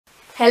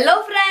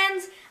Hello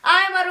friends,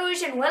 I am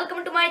Arush and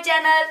welcome to my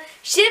channel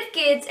Shiv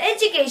Kids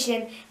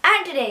Education,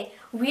 and today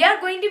we are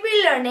going to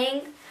be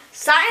learning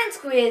science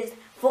quiz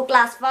for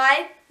class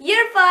 5,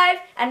 year 5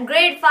 and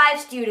grade 5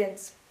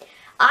 students.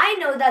 I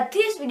know that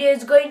this video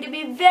is going to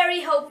be very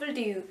helpful to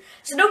you,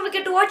 so don't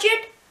forget to watch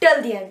it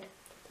till the end.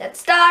 Let's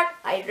start.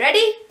 Are you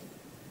ready?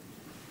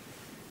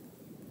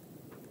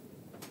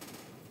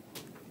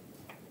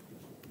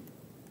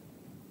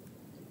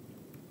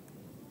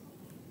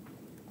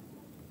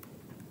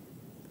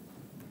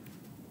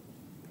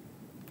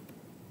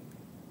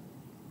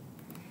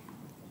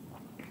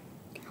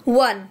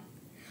 One.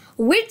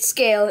 Which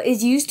scale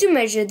is used to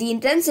measure the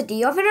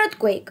intensity of an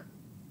earthquake?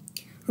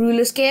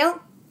 Ruler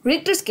scale,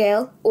 Richter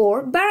scale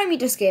or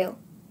barometer scale?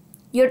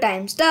 Your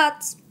time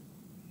starts.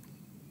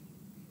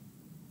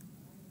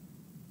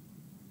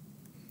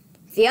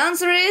 The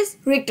answer is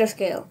Richter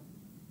scale.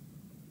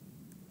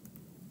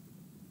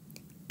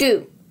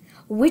 2.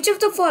 Which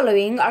of the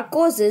following are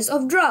causes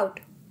of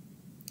drought?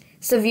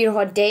 Severe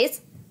hot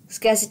days,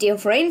 scarcity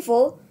of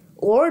rainfall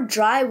or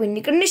dry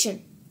windy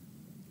condition?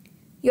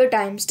 Your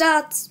time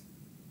starts.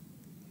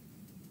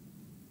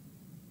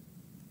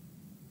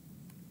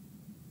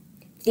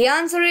 The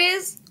answer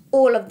is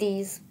all of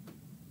these.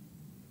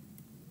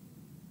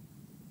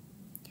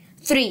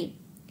 3.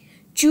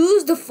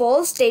 Choose the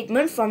false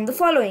statement from the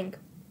following.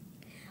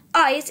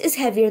 Ice is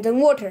heavier than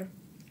water.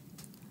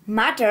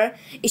 Matter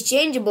is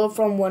changeable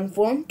from one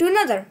form to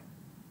another.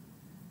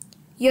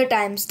 Your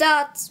time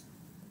starts.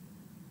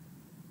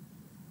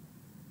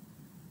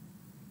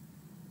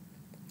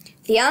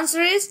 The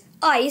answer is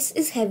ice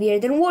is heavier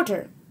than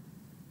water.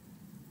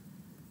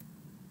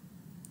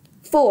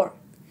 4.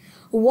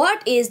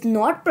 What is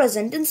not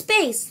present in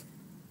space?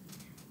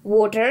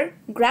 Water,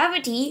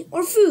 gravity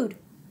or food?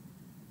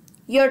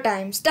 Your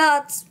time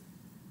starts.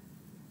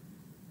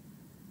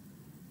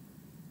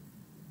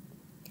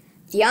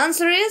 The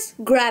answer is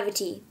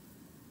gravity.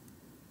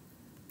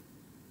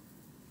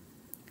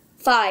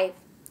 5.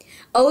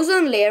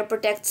 Ozone layer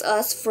protects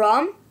us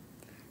from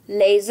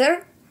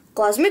laser,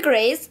 cosmic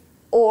rays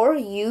or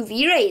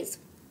UV rays.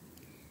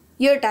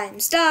 Your time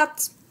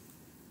starts.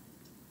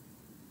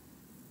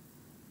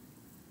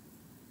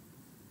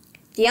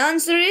 The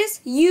answer is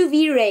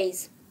UV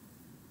rays.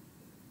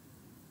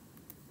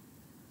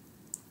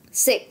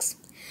 6.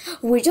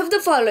 Which of the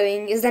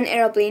following is an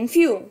aeroplane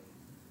fuel?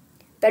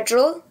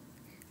 Petrol,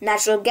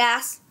 natural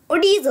gas or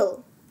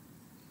diesel?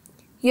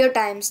 Your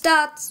time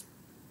starts.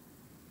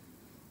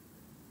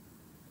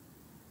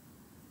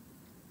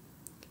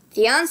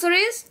 The answer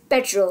is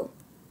petrol.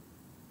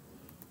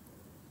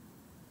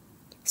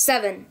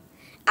 7.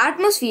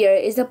 Atmosphere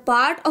is the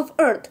part of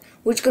Earth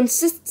which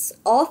consists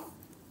of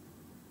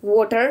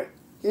water,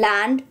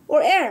 land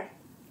or air.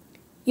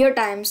 Your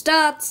time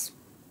starts.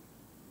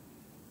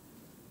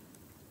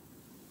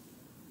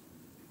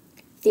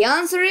 The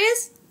answer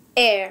is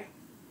air.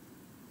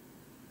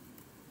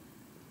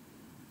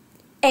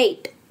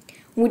 8.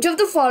 Which of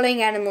the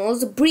following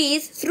animals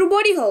breathe through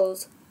body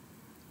holes?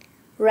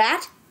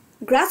 Rat,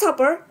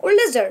 grasshopper or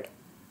lizard?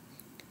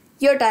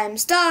 Your time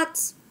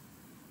starts.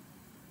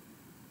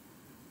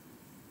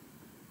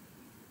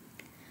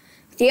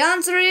 The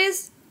answer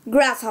is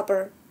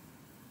grasshopper.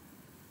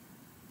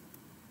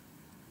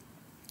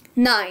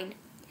 9.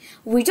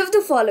 Which of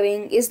the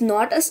following is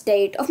not a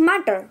state of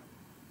matter?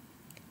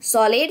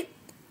 Solid,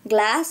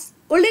 glass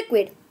or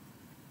liquid?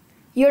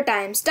 Your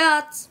time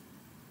starts.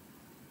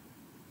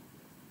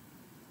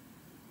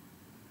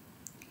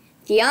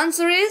 The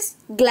answer is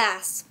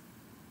glass.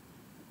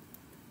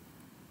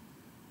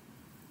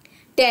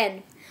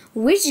 10.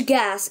 Which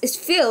gas is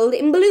filled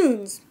in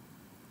balloons?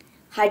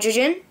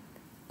 Hydrogen,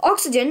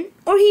 oxygen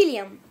or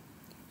helium?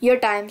 Your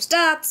time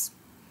starts.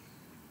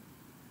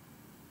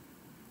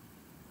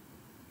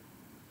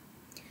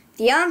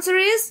 The answer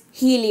is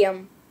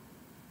helium.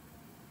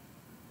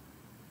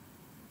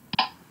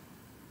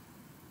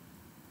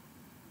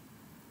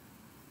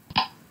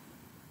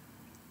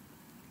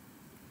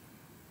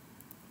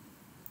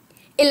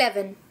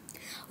 11.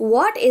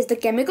 What is the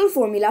chemical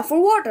formula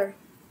for water?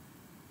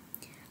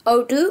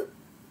 O2,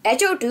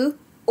 HO2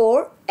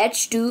 or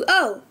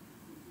H2O?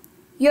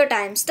 Your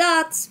time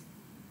starts.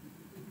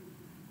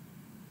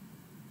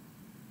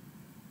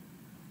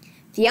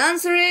 The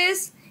answer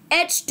is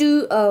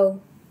H2O.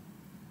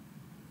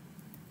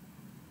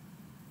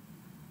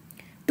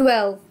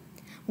 12.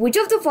 Which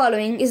of the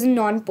following is a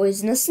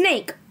non-poisonous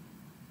snake?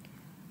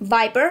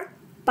 Viper,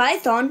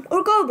 python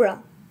or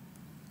cobra?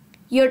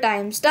 Your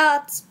time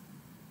starts.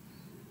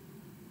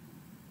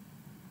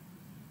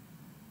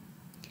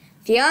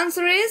 The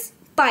answer is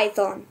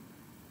python.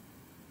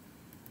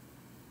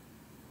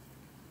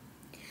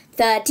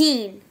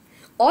 13.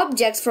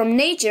 Objects from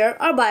nature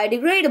are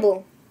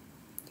biodegradable.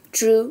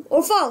 True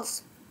or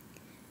false?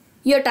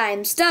 Your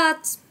time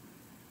starts.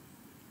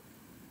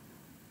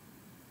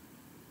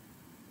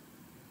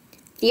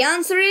 The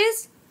answer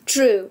is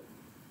true.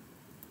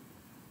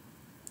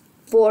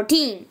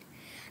 14.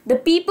 The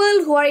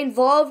people who are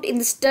involved in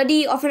the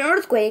study of an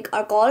earthquake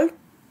are called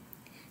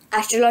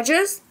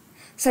astrologers,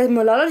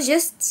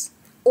 seismologists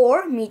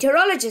or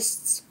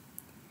meteorologists?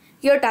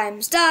 Your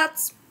time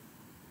starts.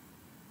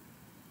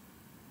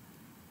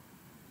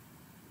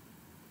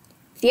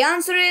 The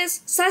answer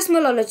is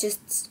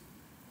seismologists.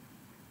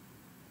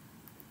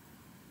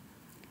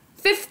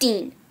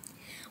 15.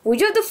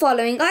 Which of the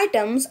following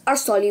items are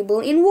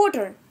soluble in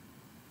water?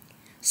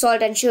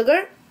 Salt and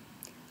sugar,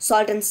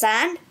 salt and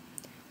sand,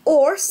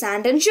 or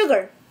sand and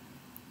sugar?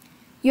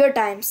 Your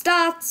time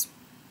starts.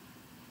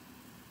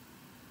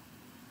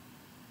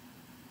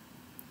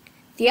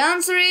 The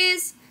answer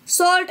is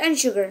salt and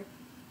sugar.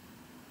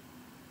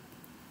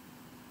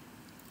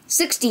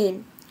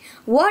 16.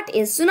 What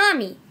is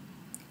tsunami?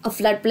 A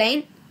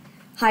floodplain,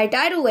 high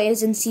tidal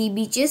waves in sea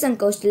beaches and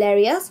coastal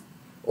areas,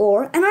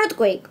 or an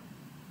earthquake?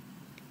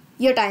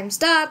 Your time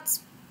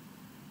starts.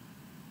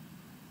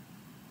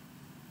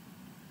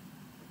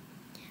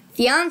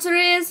 The answer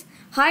is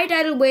high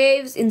tidal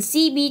waves in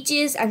sea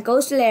beaches and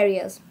coastal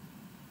areas.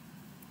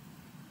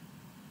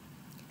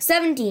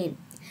 17.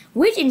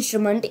 Which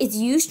instrument is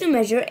used to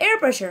measure air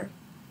pressure?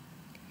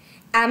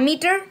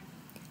 Ammeter,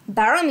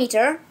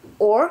 barometer,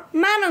 or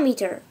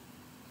manometer?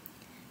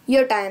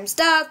 Your time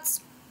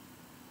starts.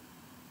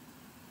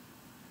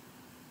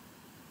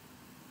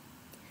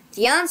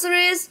 The answer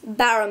is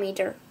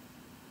barometer.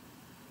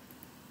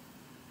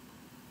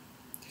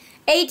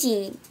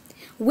 18.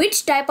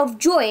 Which type of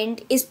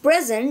joint is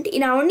present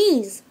in our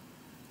knees?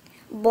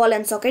 Ball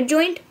and socket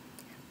joint,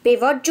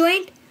 pivot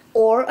joint,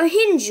 or a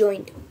hinge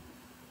joint?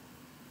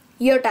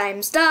 Your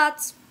time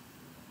starts.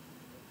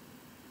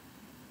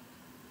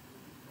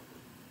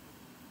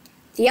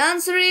 The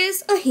answer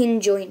is a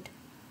hinge joint.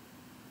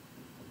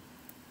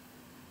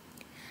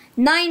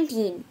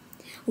 19.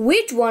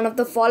 Which one of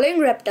the following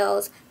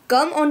reptiles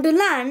come onto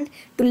land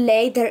to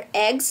lay their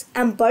eggs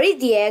and bury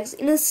the eggs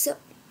in a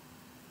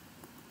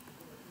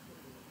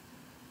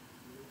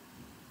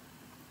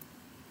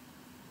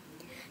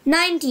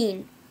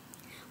 19.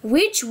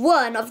 Which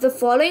one of the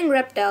following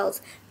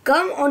reptiles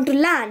come onto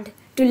land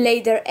to lay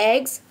their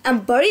eggs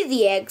and bury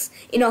the eggs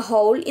in a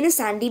hole in a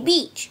sandy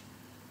beach?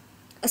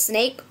 A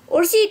snake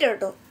or sea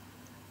turtle?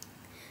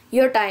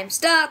 Your time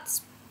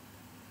starts.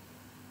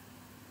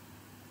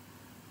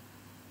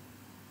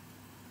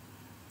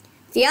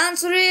 The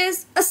answer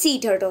is a sea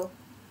turtle.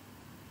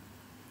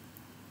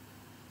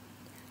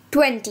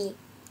 20.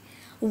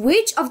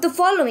 Which of the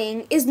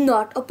following is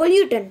not a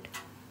pollutant?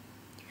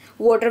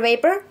 Water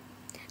vapor,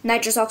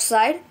 nitrous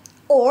oxide,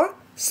 or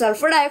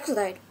sulfur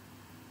dioxide?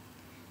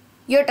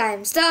 Your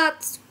time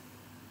starts.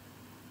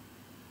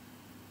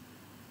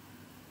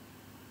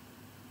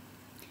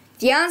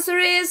 The answer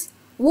is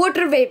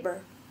water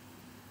vapor.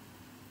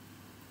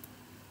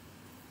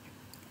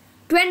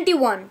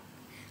 21.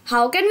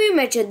 How can we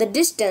measure the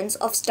distance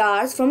of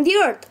stars from the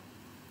Earth?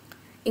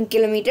 In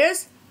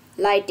kilometers,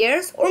 light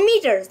years, or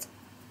meters?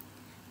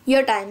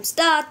 Your time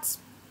starts.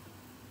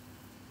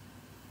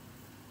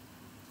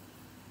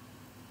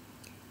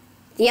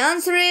 The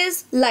answer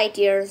is light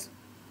years.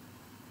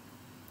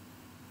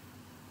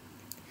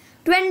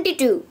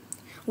 22.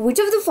 Which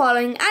of the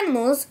following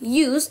animals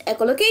use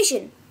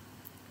echolocation?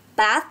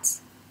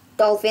 Bats,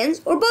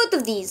 dolphins, or both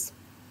of these?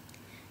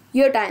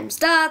 Your time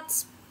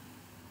starts.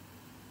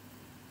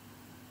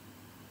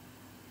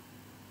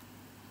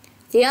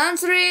 The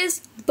answer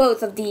is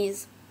both of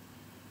these.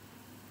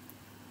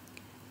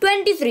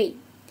 23.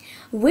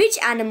 Which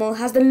animal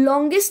has the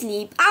longest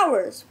sleep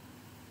hours?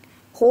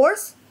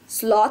 Horse,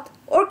 sloth,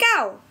 or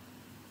cow?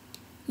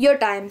 Your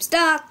time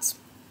starts.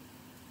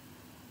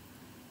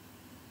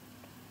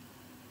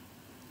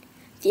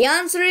 The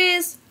answer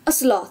is a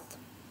sloth.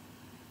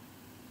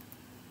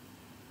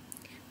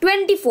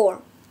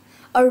 24.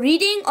 A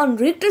reading on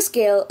Richter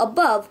scale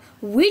above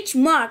which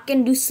mark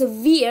can do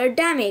severe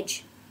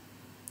damage?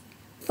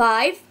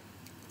 5,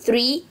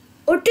 3,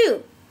 or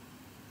 2?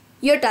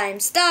 Your time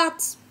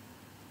starts.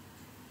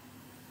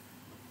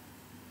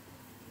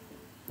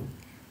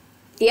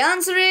 The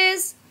answer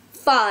is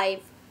 5.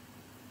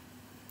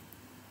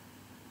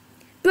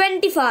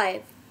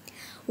 25.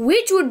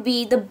 Which would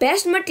be the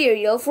best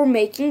material for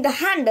making the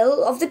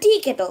handle of the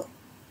tea kettle?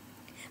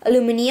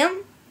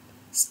 Aluminium,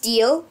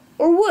 steel,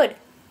 or wood?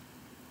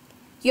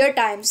 Your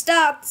time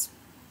starts.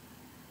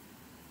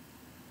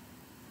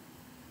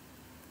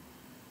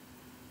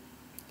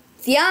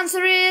 The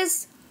answer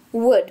is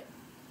wood.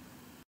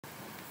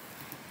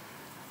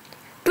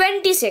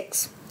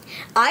 26.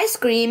 Ice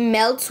cream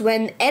melts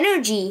when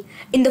energy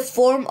in the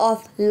form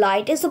of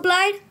light is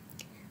applied,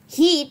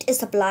 heat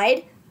is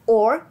applied,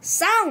 or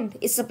sound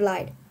is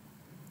supplied.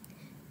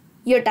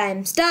 Your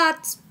time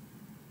starts.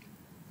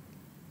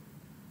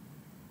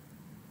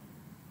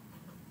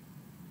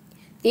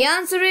 The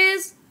answer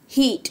is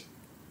heat.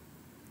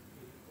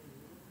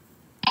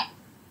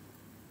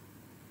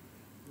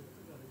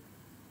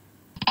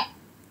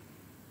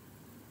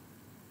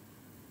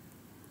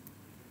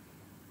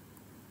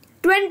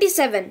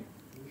 27.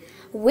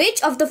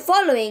 Which of the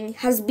following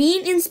has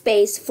been in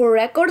space for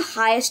record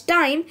highest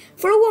time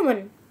for a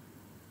woman?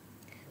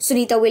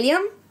 Sunita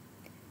Williams,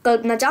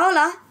 Kalpana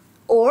Chawla,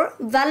 or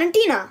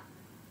Valentina?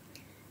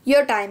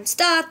 Your time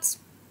starts.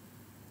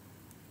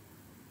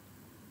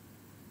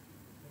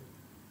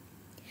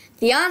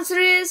 The answer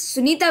is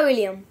Sunita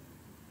William.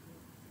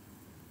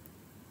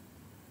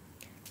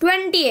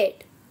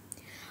 28.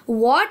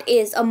 What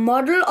is a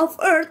model of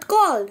Earth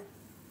called?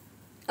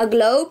 A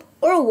globe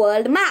or a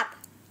world map?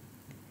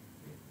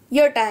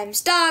 Your time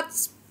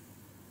starts.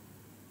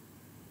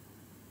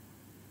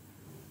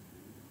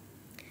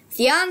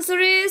 The answer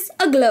is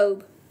a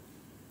globe.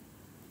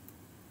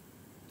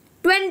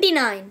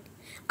 29.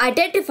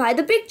 Identify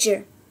the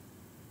picture.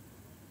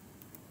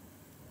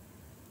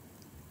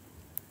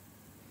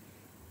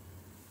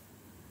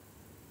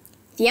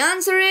 The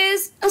answer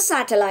is a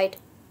satellite.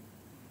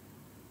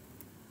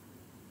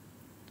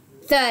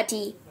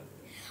 30.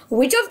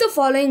 Which of the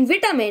following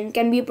vitamin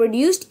can be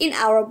produced in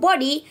our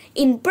body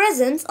in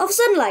presence of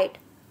sunlight?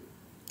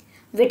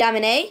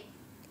 Vitamin A,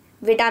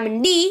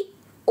 Vitamin D,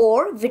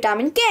 or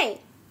Vitamin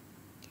K?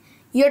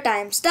 Your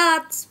time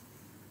starts.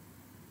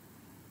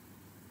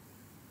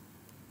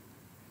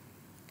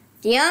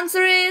 The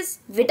answer is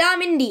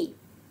Vitamin D.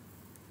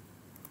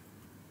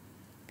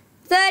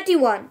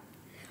 31.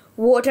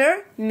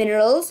 Water,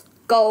 minerals,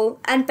 coal,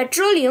 and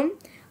petroleum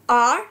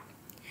are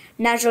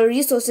natural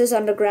resources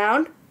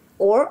underground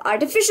or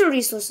artificial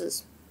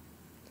resources.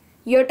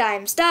 Your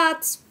time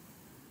starts.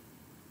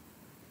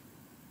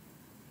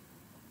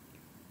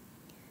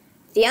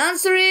 The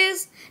answer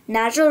is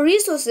natural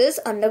resources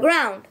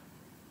underground.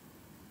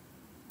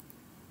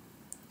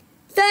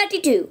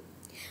 32.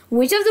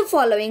 Which of the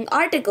following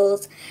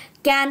articles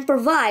can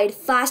provide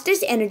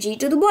fastest energy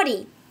to the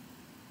body?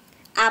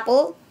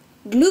 Apple,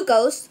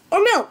 glucose,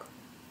 or milk?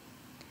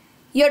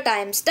 Your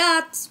time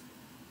starts.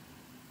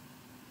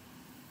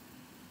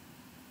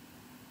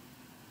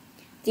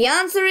 The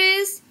answer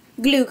is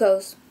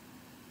glucose.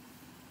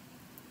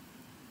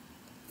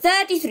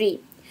 33.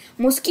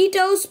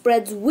 Mosquito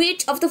spreads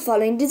which of the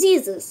following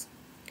diseases?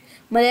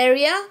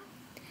 Malaria,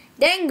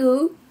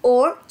 dengue,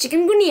 or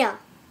chikungunya?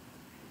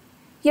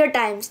 Your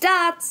time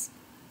starts.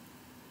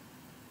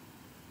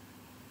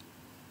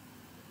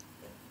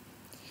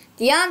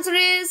 The answer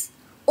is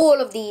all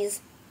of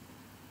these.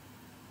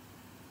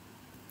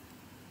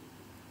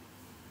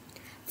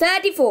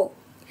 34.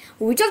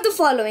 Which of the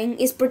following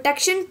is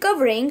protection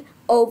covering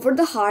over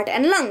the heart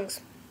and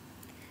lungs?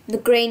 The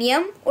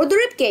cranium or the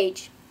rib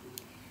cage?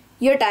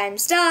 Your time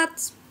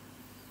starts.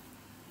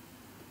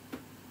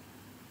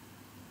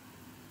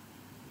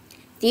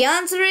 The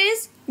answer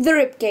is the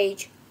rib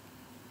cage.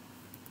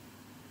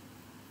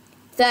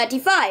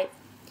 35.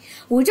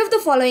 Which of the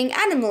following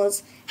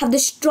animals have the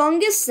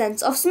strongest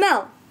sense of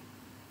smell?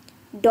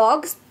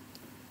 Dogs,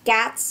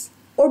 cats,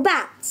 or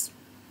bats?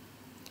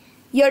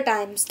 Your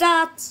time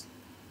starts.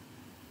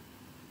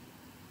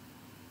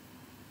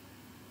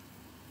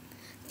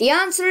 The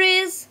answer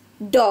is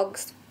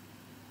dogs.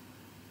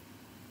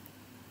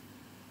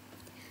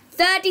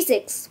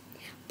 36.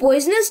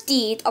 Poisonous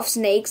teeth of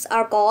snakes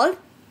are called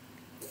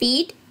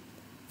feet,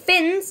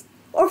 fins,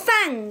 or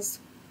fangs?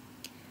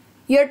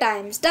 Your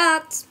time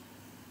starts.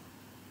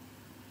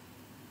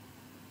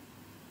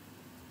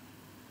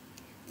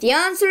 The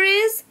answer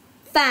is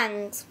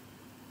fangs.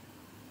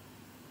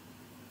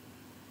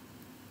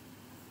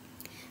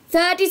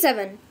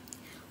 37.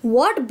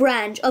 What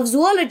branch of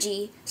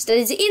zoology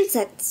studies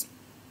insects?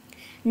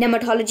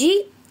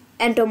 Nematology,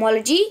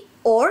 entomology,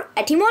 or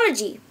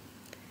etymology?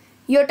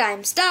 Your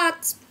time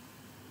starts.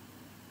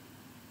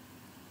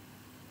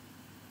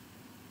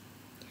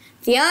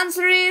 The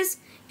answer is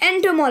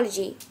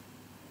entomology.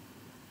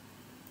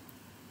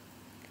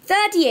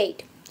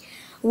 38.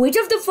 Which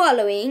of the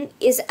following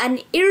is an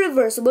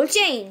irreversible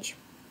change?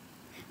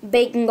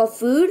 Baking of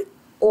food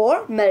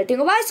or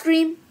melting of ice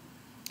cream?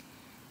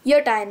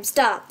 Your time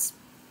starts.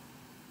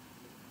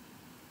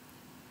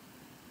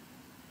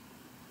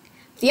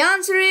 The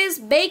answer is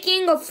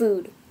baking of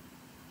food.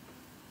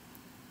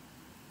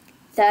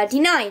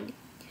 39.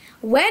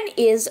 When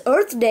is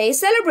Earth Day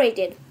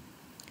celebrated?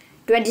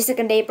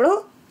 22nd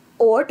April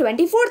or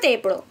 24th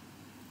April?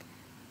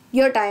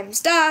 Your time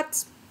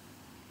starts.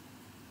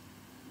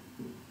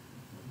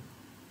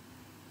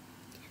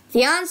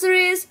 The answer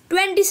is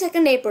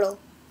 22nd April.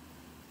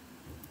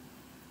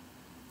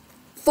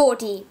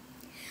 40.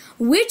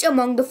 Which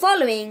among the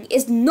following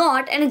is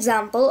not an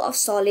example of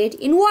solid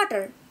in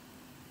water?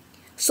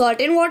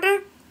 Salt in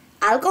water,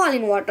 alcohol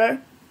in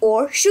water,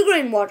 or sugar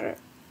in water?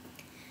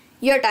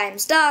 Your time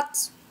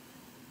starts.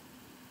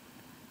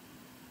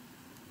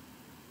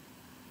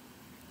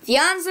 The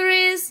answer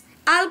is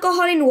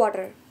alcohol in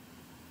water.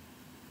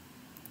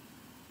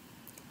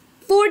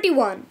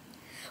 41.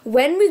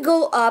 When we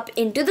go up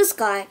into the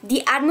sky,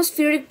 the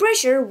atmospheric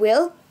pressure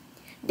will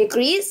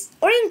decrease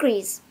or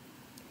increase?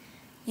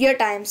 Your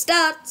time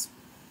starts.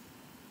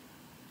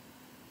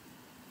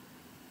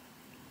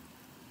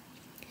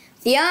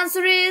 The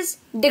answer is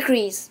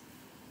decrease.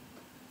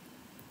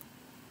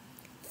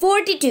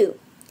 42.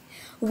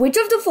 Which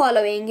of the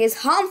following is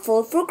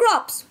harmful for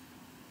crops?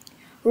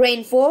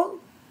 Rainfall,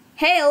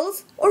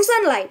 hails, or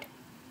sunlight?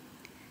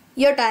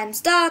 Your time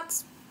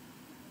starts.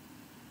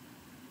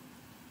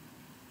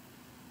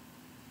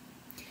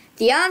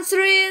 The answer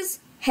is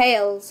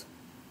hails.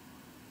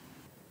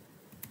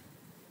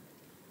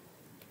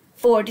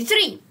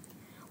 43.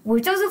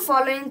 Which of the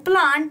following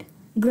plant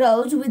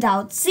grows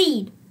without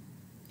seed?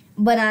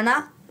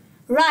 Banana,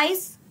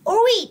 rice or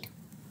wheat?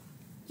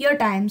 Your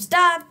time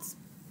starts.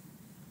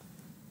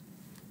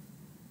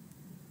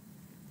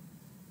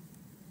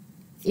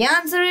 The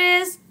answer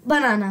is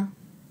banana.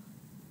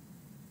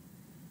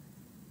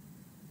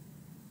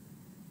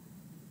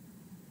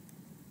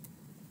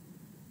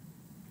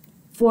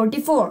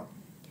 44.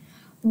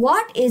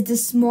 What is the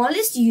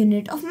smallest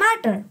unit of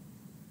matter?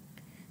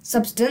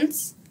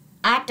 Substance,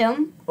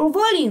 atom or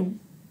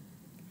volume?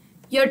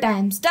 Your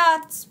time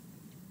starts.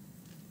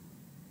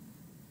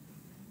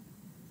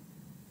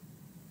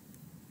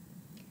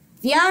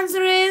 The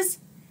answer is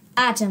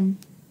atom.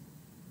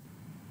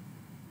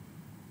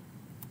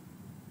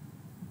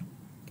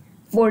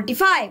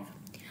 45.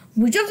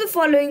 Which of the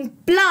following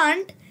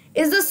plant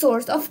is the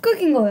source of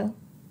cooking oil?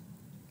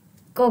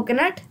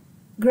 Coconut,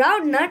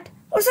 groundnut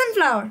or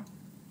sunflower?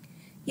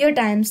 Your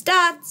time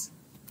starts.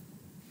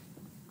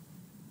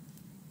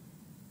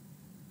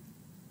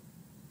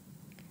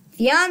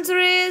 The answer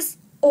is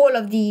all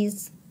of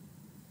these.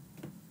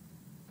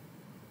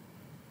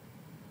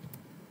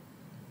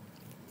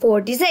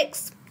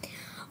 46.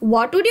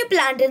 What would you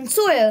plant in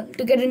soil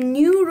to get a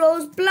new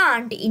rose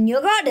plant in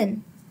your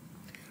garden?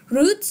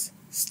 Roots,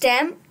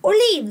 stem or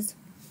leaves?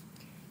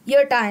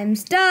 Your time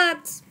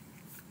starts.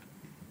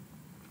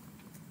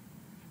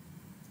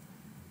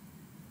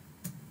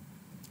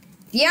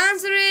 The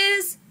answer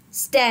is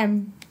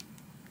stem.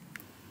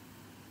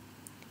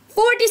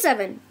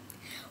 47.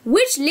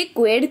 Which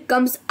liquid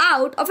comes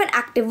out of an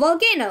active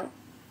volcano?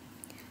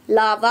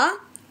 Lava,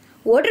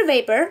 water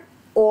vapor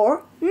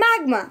or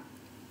magma?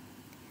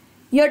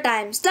 Your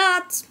time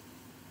starts.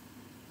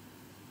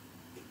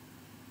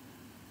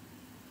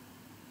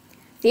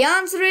 The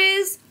answer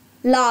is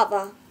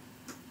lava.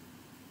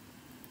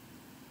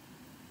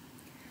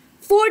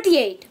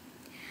 48.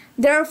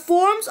 There are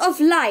forms of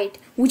light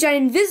which are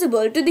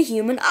invisible to the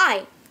human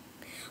eye.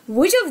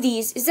 Which of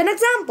these is an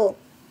example?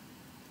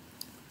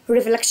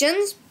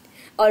 Reflections,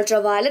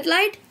 ultraviolet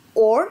light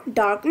or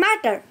dark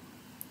matter?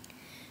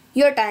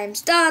 Your time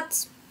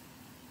starts.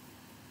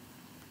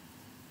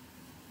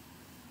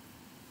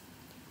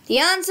 The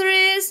answer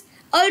is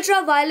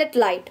ultraviolet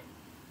light.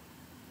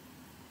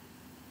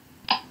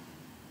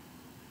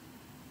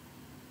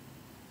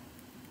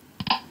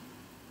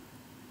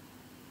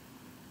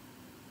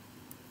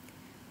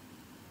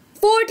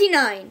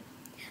 49.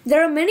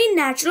 There are many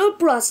natural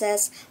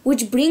processes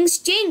which brings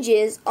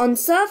changes on the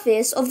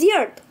surface of the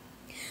earth.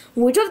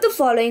 Which of the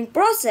following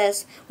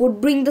process would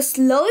bring the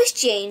slowest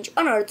change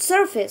on Earth's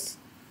surface?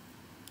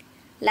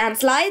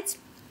 Landslides,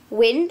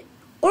 wind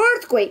or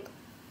earthquake?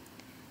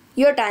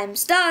 Your time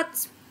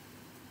starts.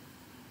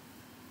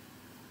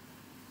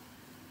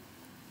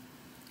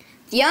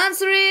 The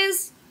answer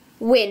is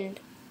wind.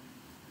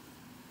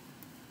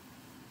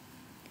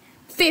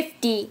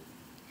 50.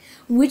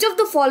 Which of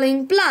the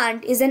following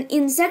plant is an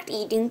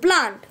insect-eating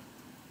plant?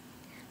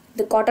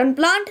 The cotton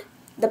plant,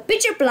 the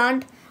pitcher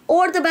plant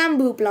or the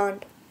bamboo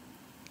plant?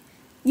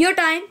 Your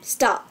time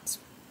starts.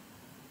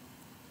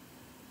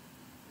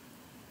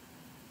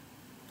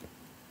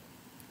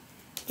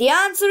 The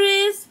answer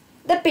is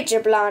the pitcher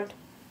plant.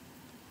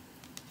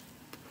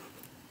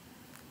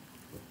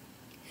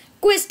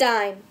 Quiz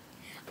time.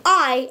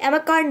 I am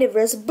a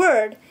carnivorous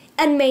bird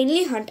and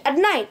mainly hunt at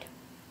night.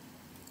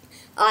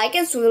 I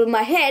can swivel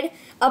my head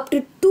up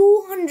to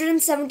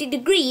 270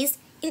 degrees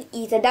in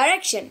either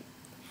direction.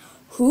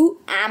 Who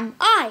am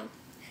I?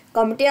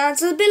 Comment your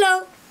answers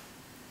below.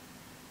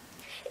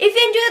 If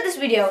you enjoyed this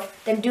video,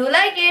 then do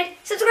like it,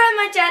 subscribe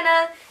my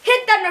channel,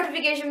 hit that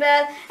notification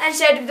bell and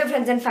share it with your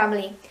friends and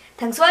family.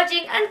 Thanks for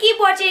watching and keep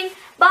watching.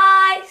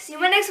 Bye. See you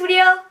in my next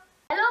video.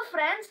 Hello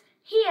friends,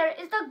 here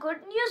is the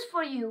good news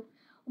for you.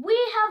 We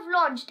have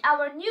launched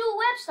our new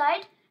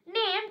website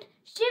named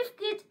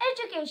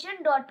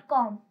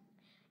shivkidseducation.com.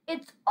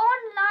 It's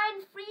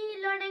online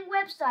free learning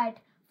website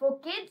for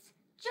kids,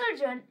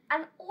 children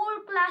and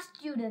all class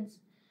students.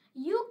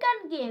 You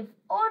can give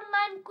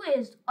online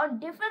quiz on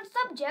different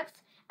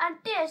subjects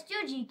and test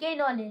your GK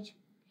knowledge.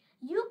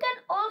 You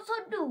can also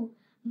do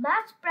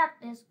maths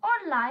practice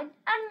online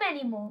and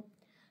many more.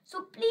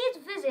 So please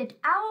visit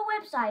our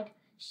website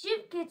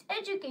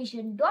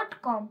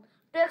shivkidseducation.com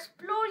to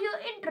explore your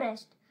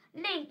interest.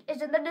 Link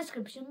is in the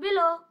description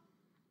below.